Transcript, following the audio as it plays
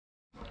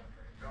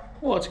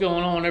What's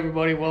going on,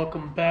 everybody?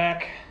 Welcome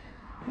back.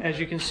 As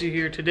you can see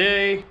here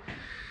today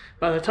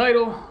by the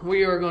title,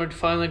 we are going to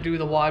finally do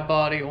the wide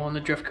body on the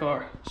drift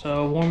car.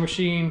 So War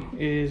Machine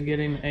is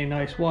getting a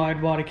nice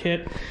wide body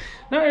kit.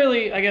 Not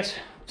really, I guess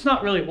it's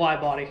not really wide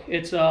body.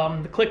 It's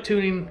the Cliq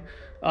Tuning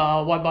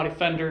wide body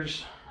fender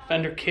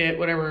kit,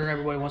 whatever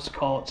everybody wants to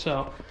call it.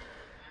 So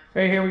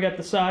right here we got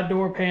the side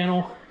door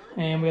panel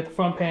and we got the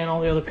front panel.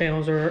 The other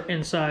panels are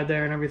inside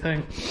there and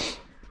everything.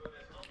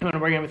 I'm going to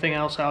bring everything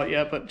else out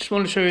yet, but just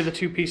wanted to show you the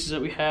two pieces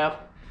that we have.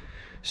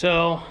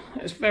 So,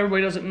 if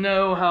everybody doesn't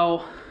know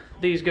how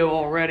these go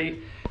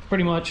already,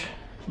 pretty much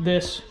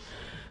this,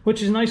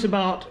 which is nice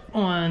about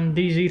on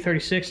these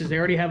E36s, they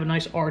already have a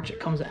nice arch that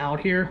comes out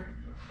here.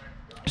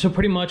 So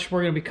pretty much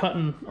we're going to be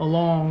cutting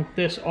along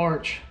this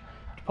arch,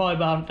 probably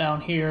about down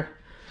here,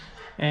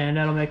 and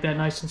that'll make that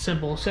nice and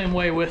simple. Same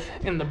way with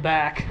in the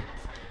back.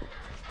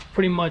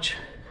 Pretty much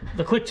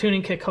the Cliq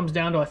Tuning kit comes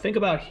down to, I think,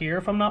 about here,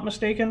 if I'm not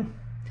mistaken.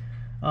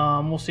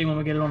 We'll see when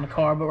we get it on the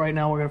car, but right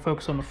now we're going to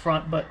focus on the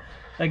front. But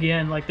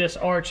again, like this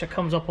arch that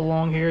comes up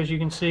along here, as you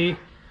can see,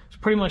 it's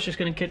pretty much just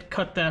going to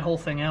cut that whole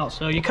thing out.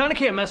 So you kind of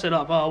can't mess it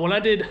up. When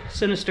I did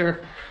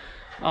Sinister,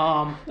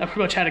 I pretty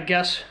much had to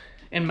guess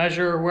and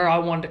measure where I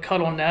wanted to cut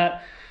on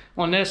that.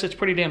 On this, it's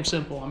pretty damn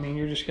simple. I mean,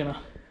 you're just going to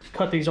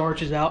cut these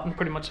arches out and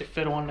pretty much they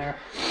fit on there.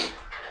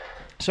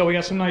 So we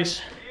got some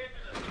nice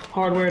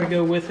hardware to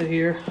go with it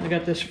here. I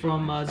got this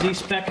from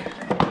Z-Spec.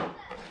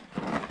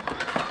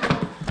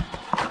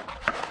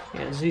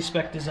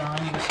 Z-Spec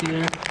design, you can see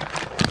there.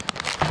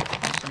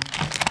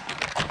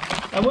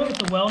 I went with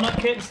the well nut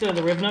kit instead of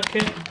the rib nut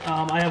kit.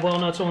 I have well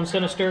nuts on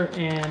Sinister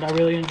and I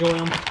really enjoy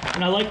them.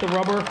 And I like the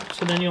rubber,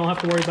 so then you don't have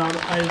to worry about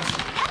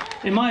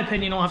it. In my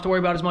opinion, you don't have to worry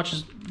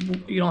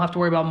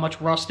about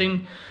much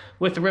rusting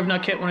with the rib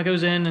nut kit when it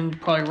goes in,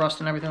 and probably rust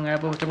and everything like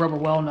that. But with the rubber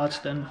well nuts,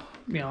 then,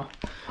 you know.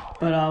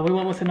 But we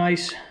went with a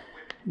nice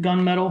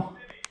gunmetal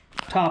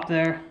top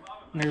there.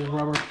 And there's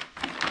rubber.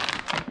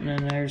 And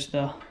then there's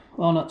the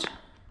well nuts.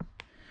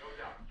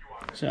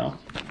 So,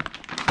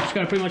 just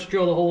gotta pretty much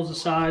drill the holes the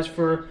size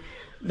for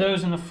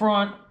those in the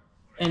front,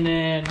 and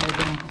then make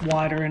them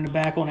wider in the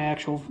back on the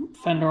actual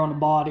fender on the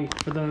body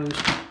for those.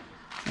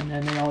 And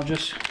then they all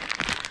just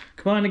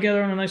combine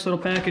together in a nice little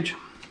package.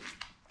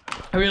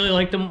 I really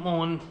like them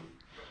on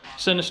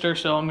Sinister,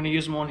 so I'm gonna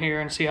use them on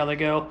here and see how they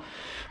go.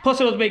 Plus,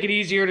 it'll make it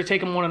easier to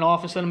take them on and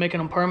off instead of making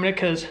them permanent,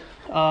 because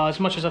as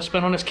much as I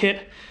spent on this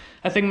kit,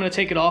 I think I'm going to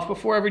take it off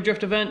before every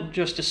drift event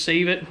just to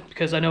save it,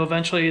 because I know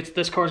eventually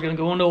this car's going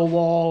to go into a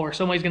wall or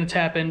somebody's going to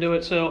tap into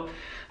it. So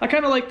I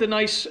kind of like the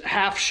nice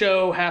half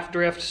show, half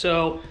drift,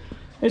 so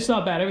it's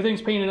not bad.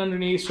 Everything's painted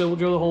underneath, so we'll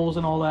drill the holes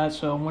and all that.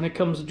 So when it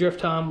comes to drift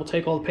time, we'll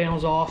take all the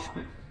panels off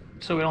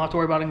so we don't have to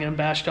worry about them getting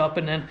bashed up,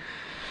 and then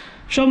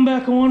shove them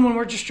back on when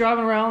we're just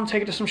driving around,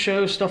 take it to some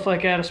shows, stuff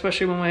like that,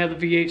 especially when we have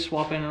the V8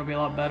 swap in, it'll be a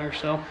lot better.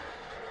 So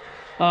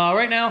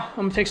right now, I'm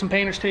going to take some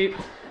painter's tape,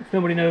 if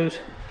nobody knows.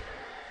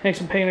 Take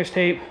some painter's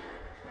tape.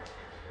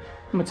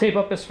 I'm gonna tape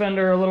up this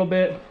fender a little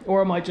bit,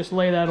 or I might just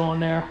lay that on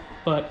there.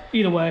 But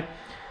either way, I'm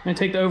gonna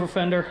take the over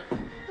fender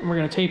and we're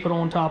gonna tape it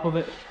on top of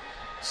it.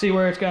 See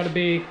where it's gotta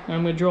be.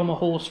 I'm gonna drill my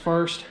holes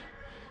first,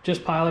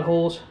 just pilot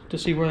holes, to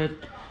see where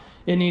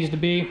it needs to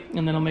be,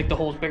 and then I'll make the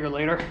holes bigger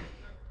later.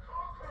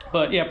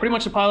 But yeah, pretty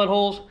much the pilot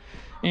holes,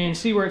 and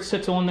see where it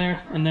sits on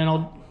there, and then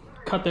I'll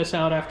cut this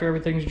out after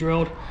everything's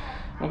drilled.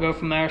 We'll go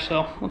from there.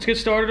 So let's get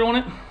started on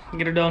it and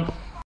get it done.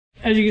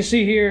 As you can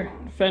see here,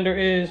 the fender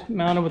is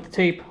mounted with the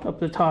tape up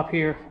the top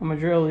here. I'm going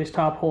to drill these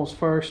top holes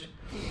first.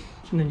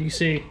 And then you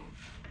see,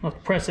 I'll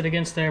press it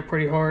against there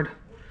pretty hard.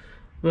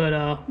 But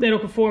it'll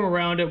conform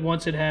around it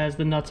once it has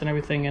the nuts and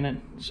everything in it.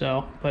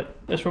 So, but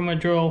that's where I'm going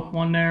to drill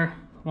one there,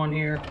 one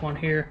here, one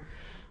here,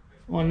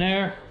 one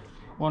there,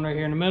 one right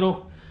here in the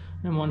middle,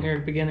 and one here at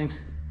the beginning.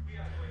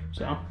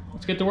 So,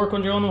 let's get to work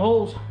on drilling the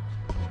holes.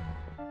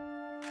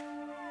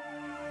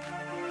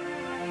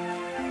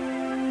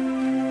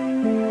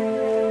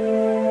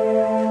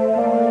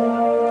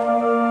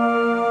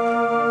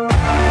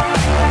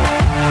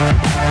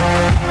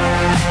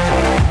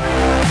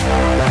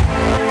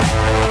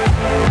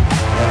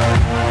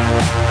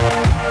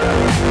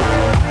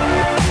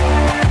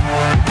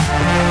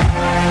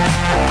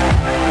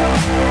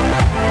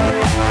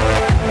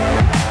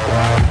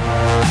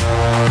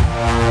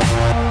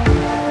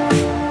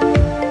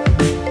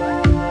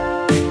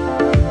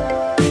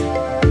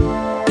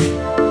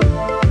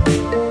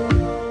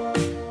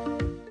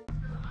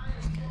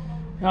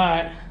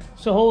 Alright,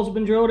 so holes have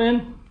been drilled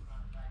in.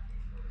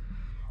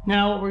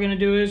 Now what we're going to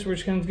do is we're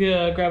just going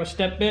to grab a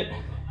step bit.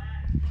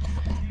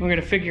 We're going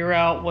to figure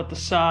out what the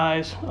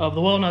size of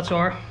the well nuts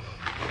are.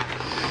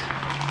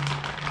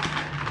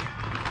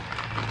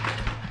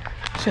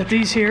 Set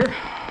these here.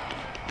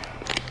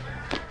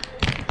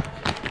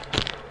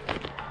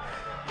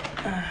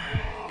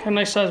 Got a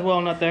nice size well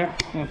nut there.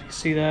 I don't know if you can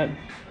see that.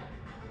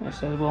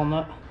 Nice size well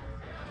nut.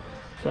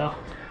 So, a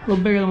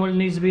little bigger than what it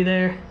needs to be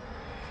there.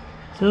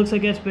 So it looks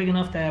like that's big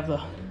enough to have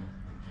the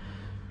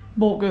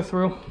bolt go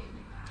through.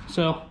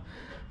 So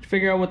to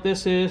figure out what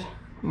this is,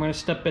 I'm going to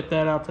step bit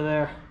that out to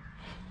there.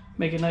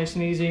 make it nice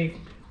and easy,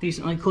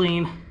 decently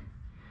clean.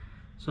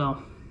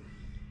 So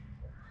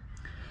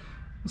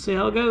let's see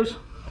how it goes.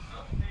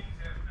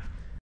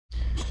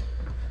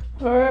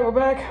 All right, we're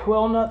back.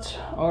 Well nuts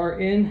are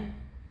in.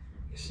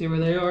 You see where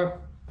they are.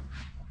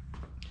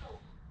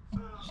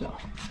 So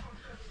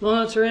well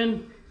nuts are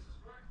in.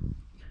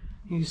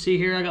 You can see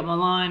here I got my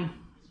line.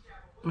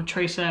 I'm gonna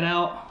trace that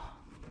out,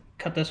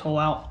 cut this hole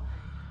out.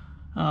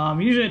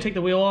 Usually I take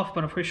the wheel off,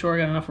 but I'm pretty sure I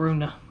got enough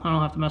room to, I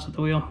don't have to mess with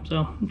the wheel,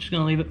 so I'm just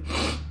gonna leave it.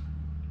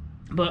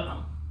 But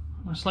I'm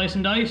gonna slice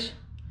and dice,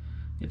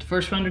 get the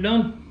first fender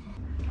done.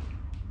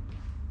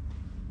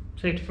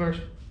 Safety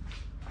first.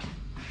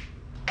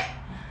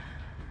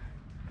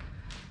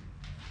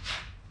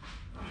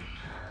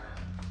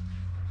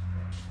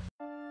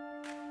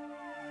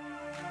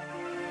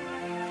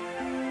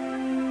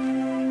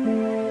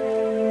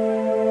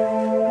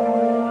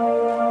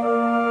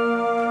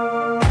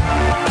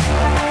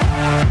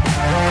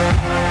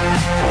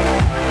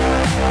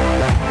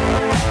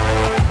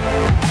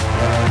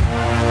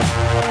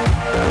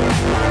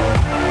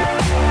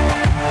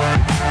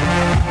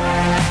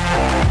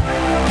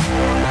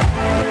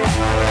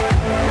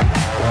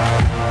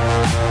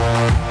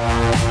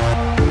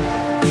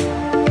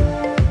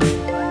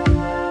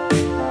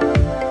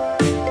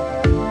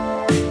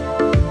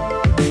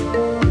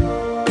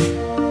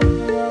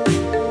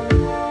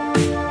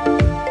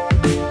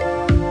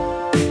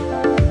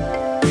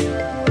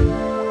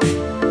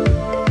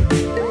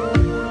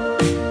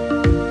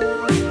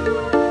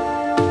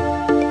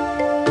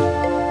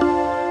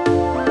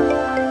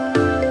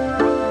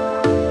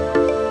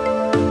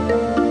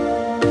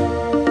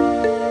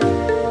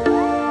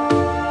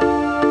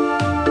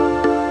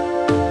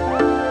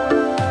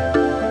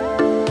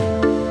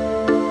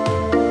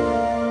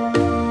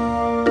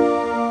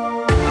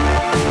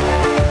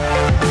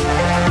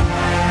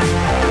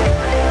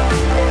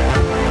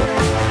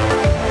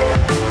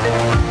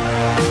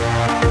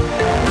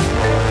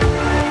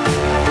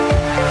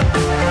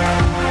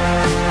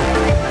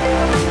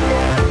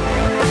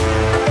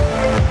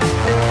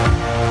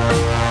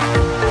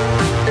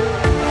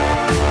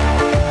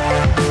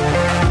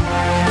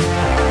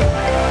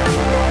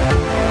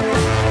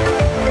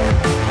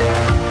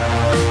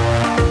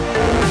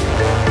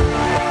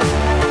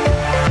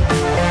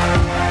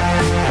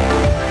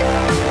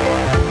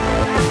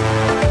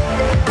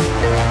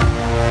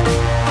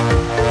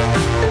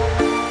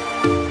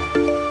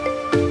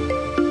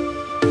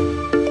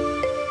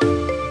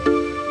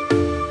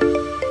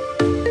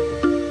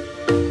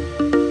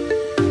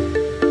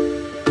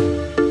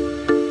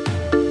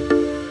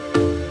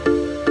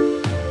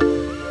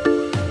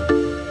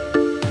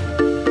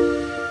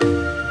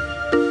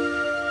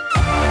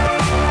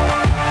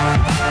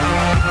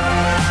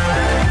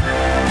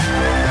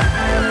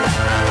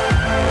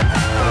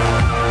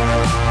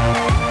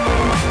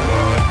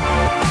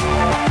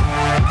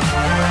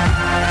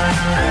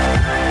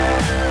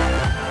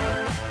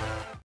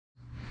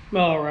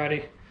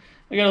 Alrighty,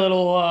 I got a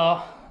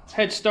little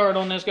head start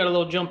on this, got a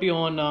little jumpy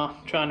on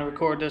trying to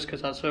record this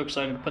because I was so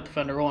excited to put the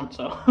fender on.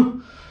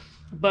 So,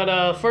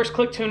 but first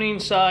Cliq Tuning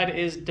side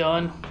is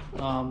done.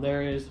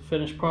 There is the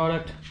finished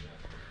product.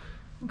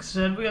 Like I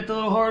said, we got the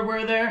little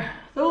hardware there.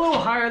 They're a little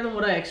higher than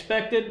what I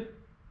expected,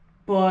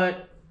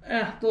 but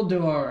they'll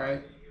do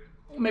alright.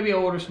 Maybe I'll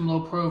order some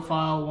low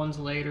profile ones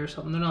later or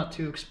something. They're not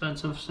too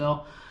expensive,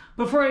 so.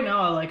 But for right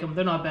now, I like them.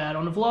 They're not bad.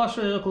 On the Veloster,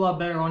 they look a lot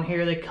better. On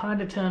here, they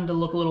kind of tend to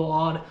look a little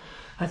odd.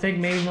 I think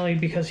mainly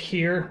because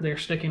here, they're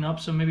sticking up,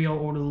 so maybe I'll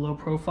order the low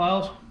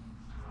profiles.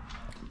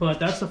 But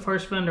that's the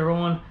first fender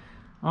on.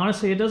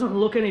 Honestly, it doesn't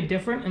look any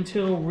different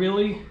until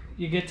really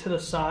you get to the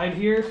side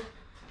here.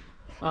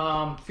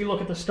 If you look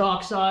at the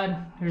stock side,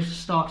 here's the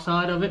stock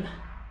side of it.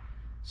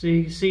 So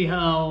you can see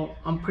how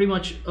I'm pretty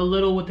much a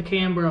little with the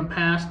camber. I'm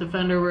past the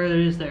fender where it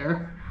is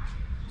there.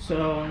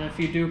 So, and if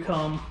you do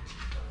come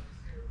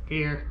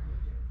here,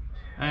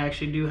 I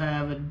actually do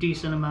have a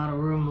decent amount of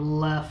room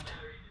left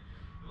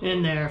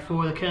in there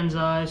for the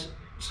Kenzais.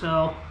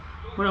 So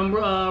when I'm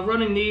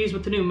running these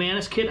with the new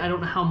Manus kit, I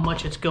don't know how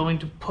much it's going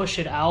to push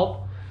it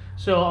out.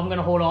 So I'm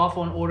gonna hold off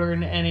on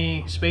ordering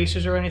any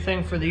spacers or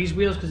anything for these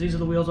wheels, because these are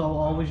the wheels I'll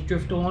always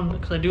drift on,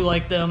 because I do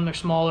like them. They're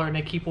smaller and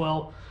they keep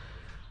well.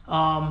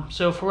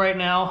 So for right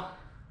now,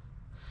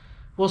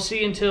 we'll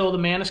see until the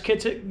Manus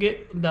kits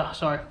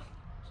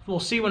we'll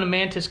see when the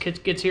Mantis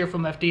kit gets here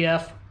from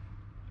FDF.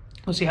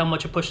 We'll see how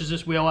much it pushes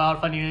this wheel out,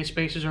 if I need any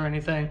spacers or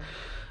anything,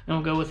 and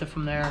we'll go with it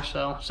from there.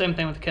 So same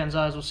thing with the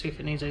Kenzais, we'll see if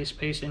it needs any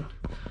spacing.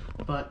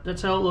 But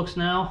that's how it looks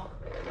now.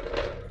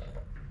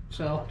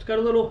 So it's got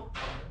a little,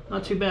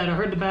 not too bad. I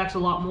heard the back's a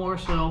lot more,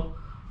 so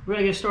we're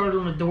gonna get started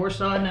on the door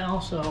side now.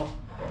 So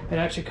it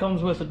actually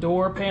comes with a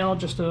door panel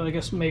just to, I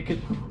guess, make it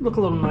look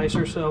a little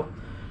nicer. So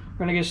we're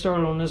gonna get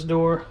started on this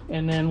door,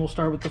 and then we'll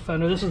start with the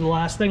fender. This is the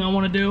last thing I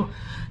wanna do,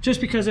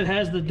 just because it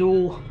has the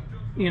dual,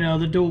 you know,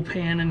 the dual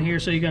pan in here,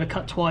 so you got to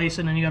cut twice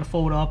and then you got to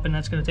fold up, and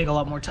that's going to take a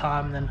lot more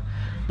time than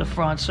the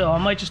front. So I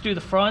might just do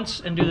the fronts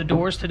and do the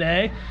doors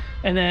today,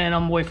 and then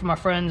I'm away from my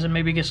friends and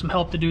maybe get some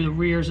help to do the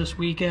rears this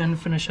weekend,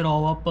 finish it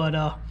all up. But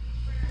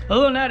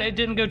other than that, it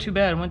didn't go too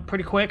bad. It went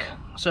pretty quick.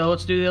 So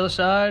let's do the other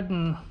side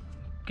and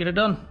get it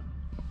done.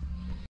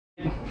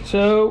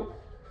 So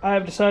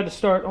I've decided to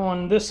start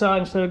on this side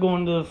instead of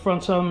going to the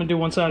front side. I'm gonna do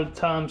one side at a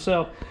time.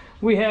 So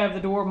we have the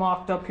door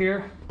mocked up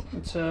here.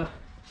 It's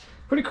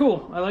pretty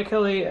cool. I like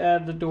how they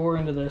add the door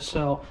into this.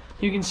 So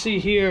you can see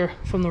here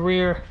from the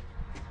rear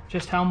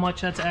just how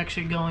much that's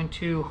actually going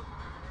to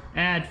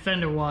add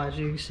fender wise.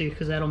 You can see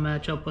because that'll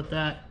match up with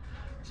that.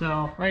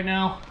 So right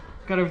now,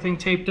 got everything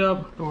taped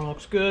up. Door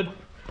looks good.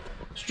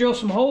 Let's drill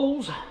some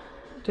holes,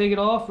 take it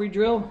off,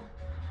 re-drill,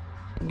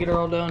 and get her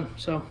all done.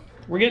 So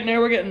we're getting there,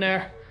 we're getting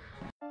there.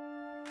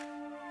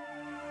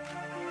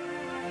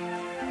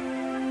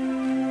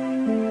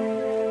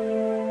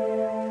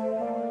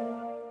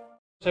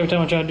 Every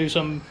time I try to do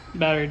something,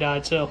 battery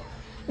died, so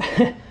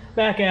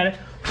back at it.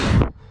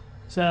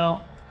 So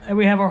here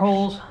we have our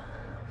holes,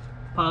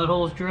 pilot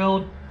holes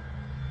drilled.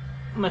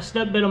 I'm gonna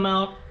step bit them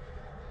out,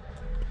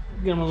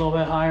 get them a little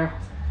bit higher.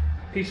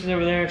 Pieces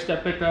over there,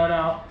 step bit that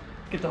out,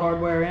 get the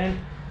hardware in.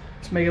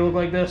 Let's make it look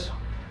like this.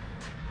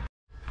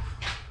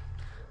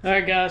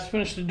 Alright guys,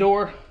 finished the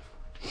door.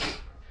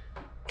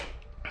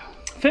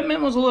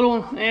 Fitment was a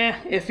little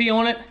iffy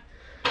on it,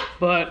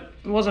 but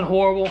it wasn't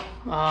horrible.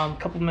 A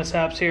couple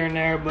mishaps here and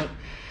there, but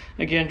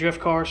again,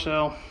 drift car,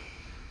 so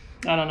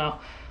I don't know.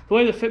 The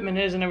way the fitment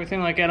is and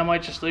everything like that, I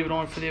might just leave it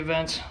on for the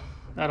events.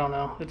 I don't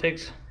know. It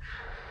takes,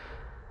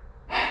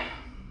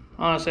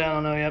 honestly, I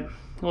don't know yet.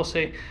 We'll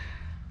see.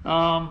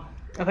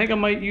 I think I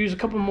might use a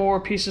couple more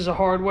pieces of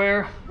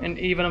hardware and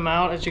even them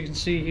out. As you can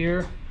see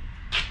here,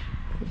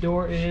 the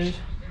door is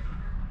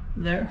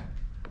there.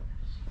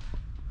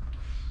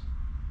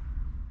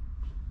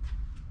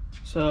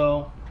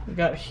 So we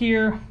got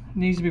here,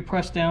 needs to be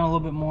pressed down a little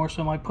bit more,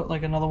 so I might put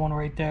like another one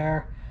right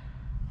there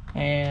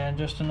and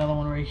just another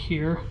one right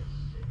here.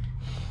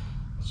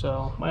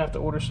 So might have to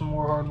order some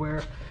more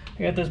hardware.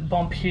 I got this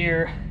bump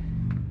here,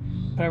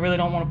 but I really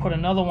don't want to put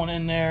another one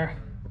in there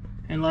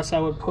unless I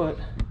would put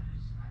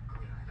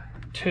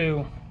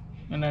two,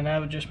 and then that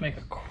would just make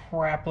a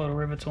crap load of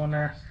rivets on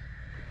there.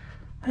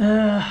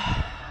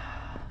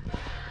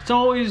 It's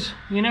always,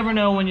 you never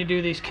know when you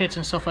do these kits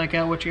and stuff like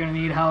that what you're gonna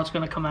need, how it's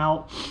gonna come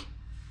out.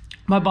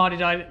 My body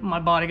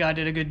guy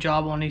did a good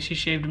job on these. He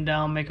shaved them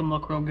down, make them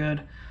look real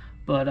good.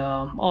 But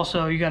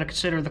also you got to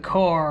consider the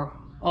car.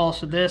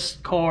 Also, this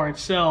car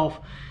itself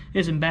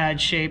is in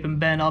bad shape and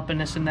bent up and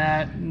this and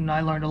that. And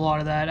I learned a lot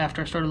of that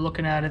after I started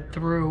looking at it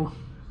through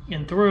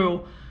and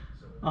through.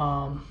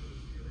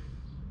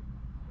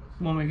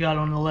 When we got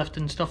on the lift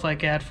and stuff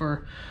like that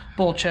for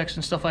bolt checks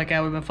and stuff like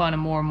that, we've been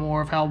finding more and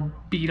more of how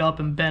beat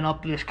up and bent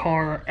up this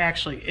car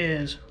actually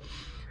is.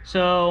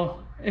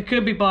 So it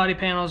could be body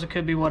panels, it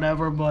could be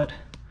whatever, but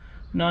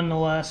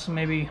nonetheless,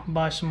 maybe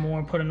buy some more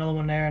and put another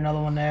one there, another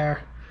one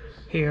there,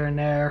 here and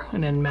there,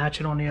 and then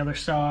match it on the other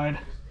side.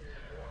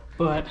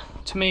 But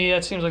to me,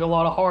 that seems like a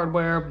lot of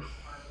hardware.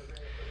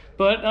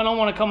 But I don't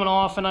want it coming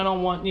off, and I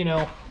don't want, you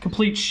know,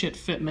 complete shit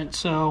fitment,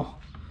 so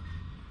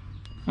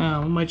we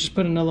might just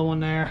put another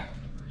one there.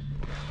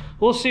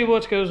 We'll see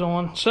what goes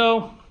on.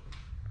 So,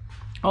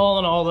 all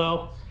in all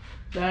though,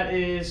 that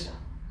is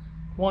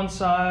one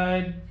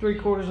side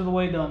 3/4 of the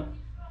way done.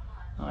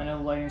 I know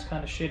the lighting's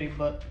kind of shitty,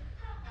 but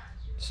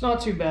it's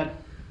not too bad.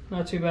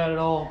 Not too bad at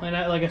all. And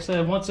like I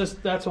said, once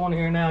that's on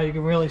here now, you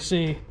can really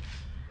see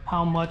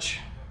how much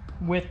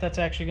width that's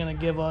actually going to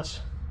give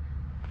us.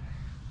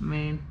 I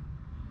mean,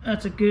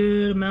 that's a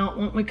good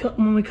amount.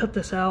 When we cut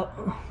this out,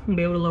 we'll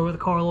be able to lower the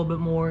car a little bit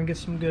more and get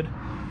some good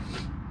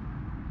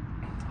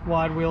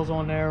wide wheels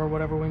on there or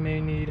whatever we may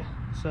need.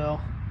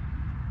 So,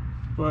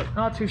 but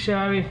not too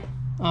shabby.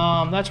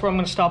 That's where I'm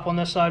going to stop on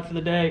this side for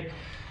the day.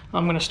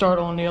 I'm going to start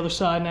on the other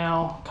side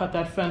now, cut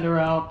that fender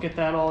out, get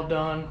that all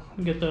done,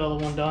 get the other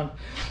one done.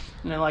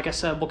 And then like I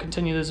said, we'll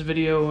continue this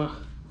video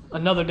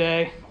another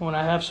day when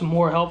I have some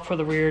more help for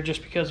the rear,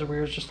 just because the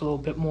rear is just a little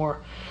bit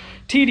more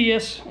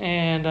tedious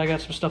and I got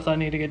some stuff that I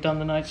need to get done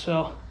tonight.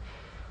 So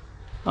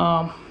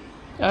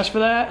as for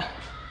that,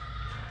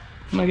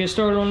 I'm going to get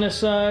started on this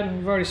side.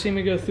 You've already seen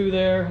me go through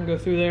there and go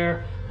through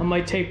there. I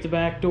might tape the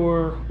back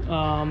door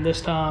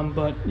this time,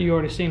 but you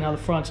already seen how the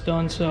front's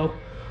done, so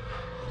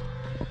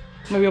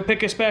maybe I'll pick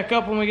this back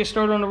up when we get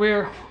started on the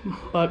rear.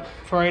 But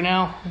for right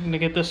now, I'm gonna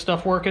get this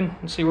stuff working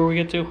and see where we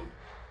get to.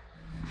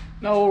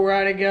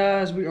 Alrighty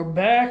guys, we are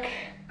back.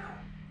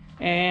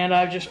 And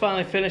I've just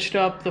finally finished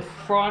up the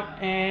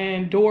front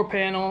and door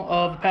panel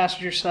of the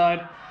passenger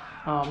side.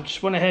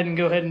 Just went ahead and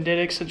did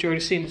it since you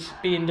already seen it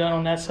being done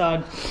on that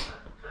side.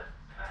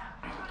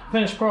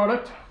 Finished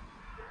product.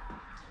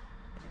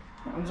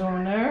 That one's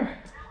on there.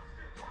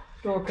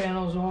 Door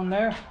panel's on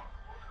there.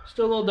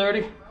 Still a little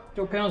dirty.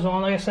 Door panel's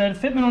on. Like I said,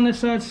 fitment on this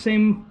side's the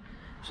same,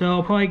 so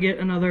I'll probably get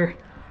another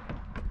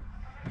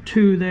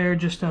 2 there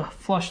just to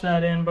flush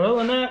that in. But other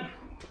than that,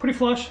 pretty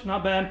flush,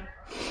 not bad.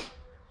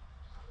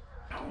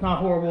 Not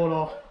horrible at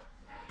all.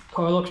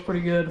 Car looks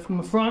pretty good. From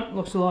the front,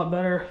 looks a lot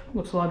better,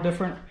 looks a lot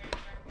different.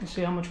 You can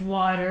see how much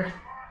wider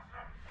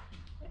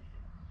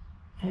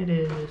it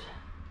is.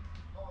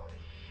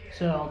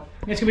 So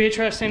it's gonna be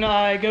interesting.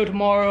 I go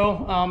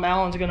tomorrow.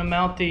 Alan's gonna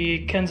mount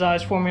the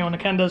Kenzais for me on the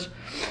Kendas,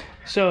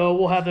 so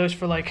we'll have those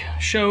for like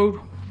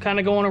show kind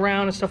of going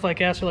around and stuff like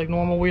that, so like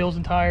normal wheels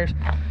and tires.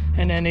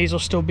 And then these will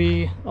still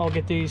be, I'll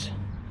get these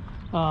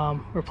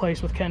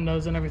replaced with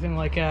Kendas and everything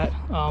like that.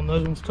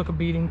 Those ones took a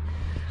beating.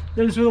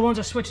 Those were the ones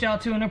I switched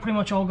out to, and they're pretty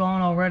much all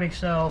gone already.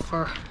 So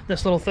for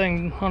this little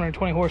thing,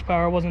 120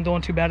 horsepower, I wasn't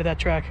doing too bad at that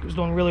track. It was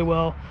doing really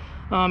well.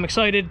 I'm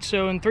excited.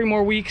 So in 2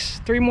 more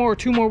weeks,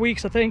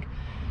 I think,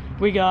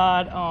 we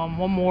got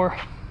one more.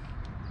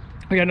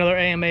 We got another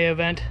AMA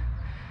event,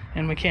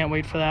 and we can't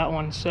wait for that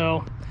one.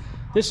 So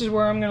this is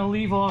where I'm gonna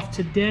leave off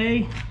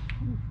today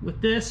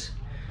with this.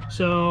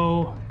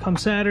 So come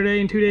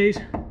Saturday in 2 days,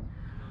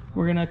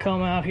 we're gonna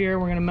come out here,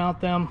 we're gonna mount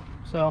them.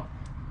 So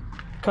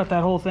cut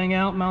that whole thing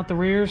out, mount the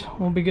rears,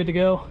 we'll be good to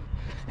go.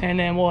 And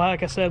then we'll,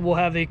 like I said, we'll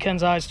have the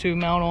Kenzais to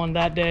mount on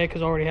that day,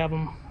 because I already have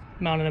them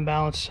mounted and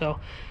balanced. So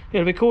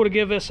it'll be cool to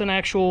give us an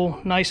actual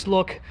nice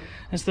look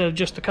instead of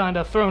just the kind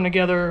of thrown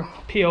together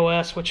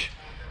POS, which,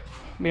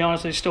 to be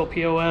honest, is still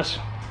POS.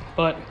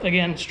 But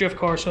again, it's drift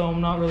car, so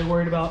I'm not really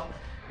worried about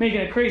making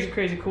it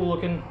crazy cool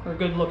looking or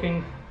good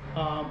looking,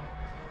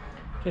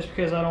 just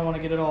because I don't want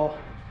to get it all,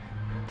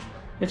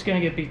 it's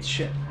gonna get beat to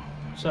shit.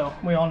 So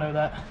we all know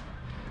that.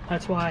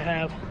 That's why I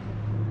have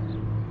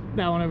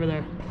that one over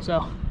there.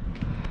 So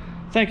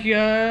thank you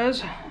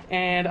guys,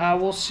 and I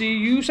will see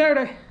you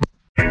Saturday.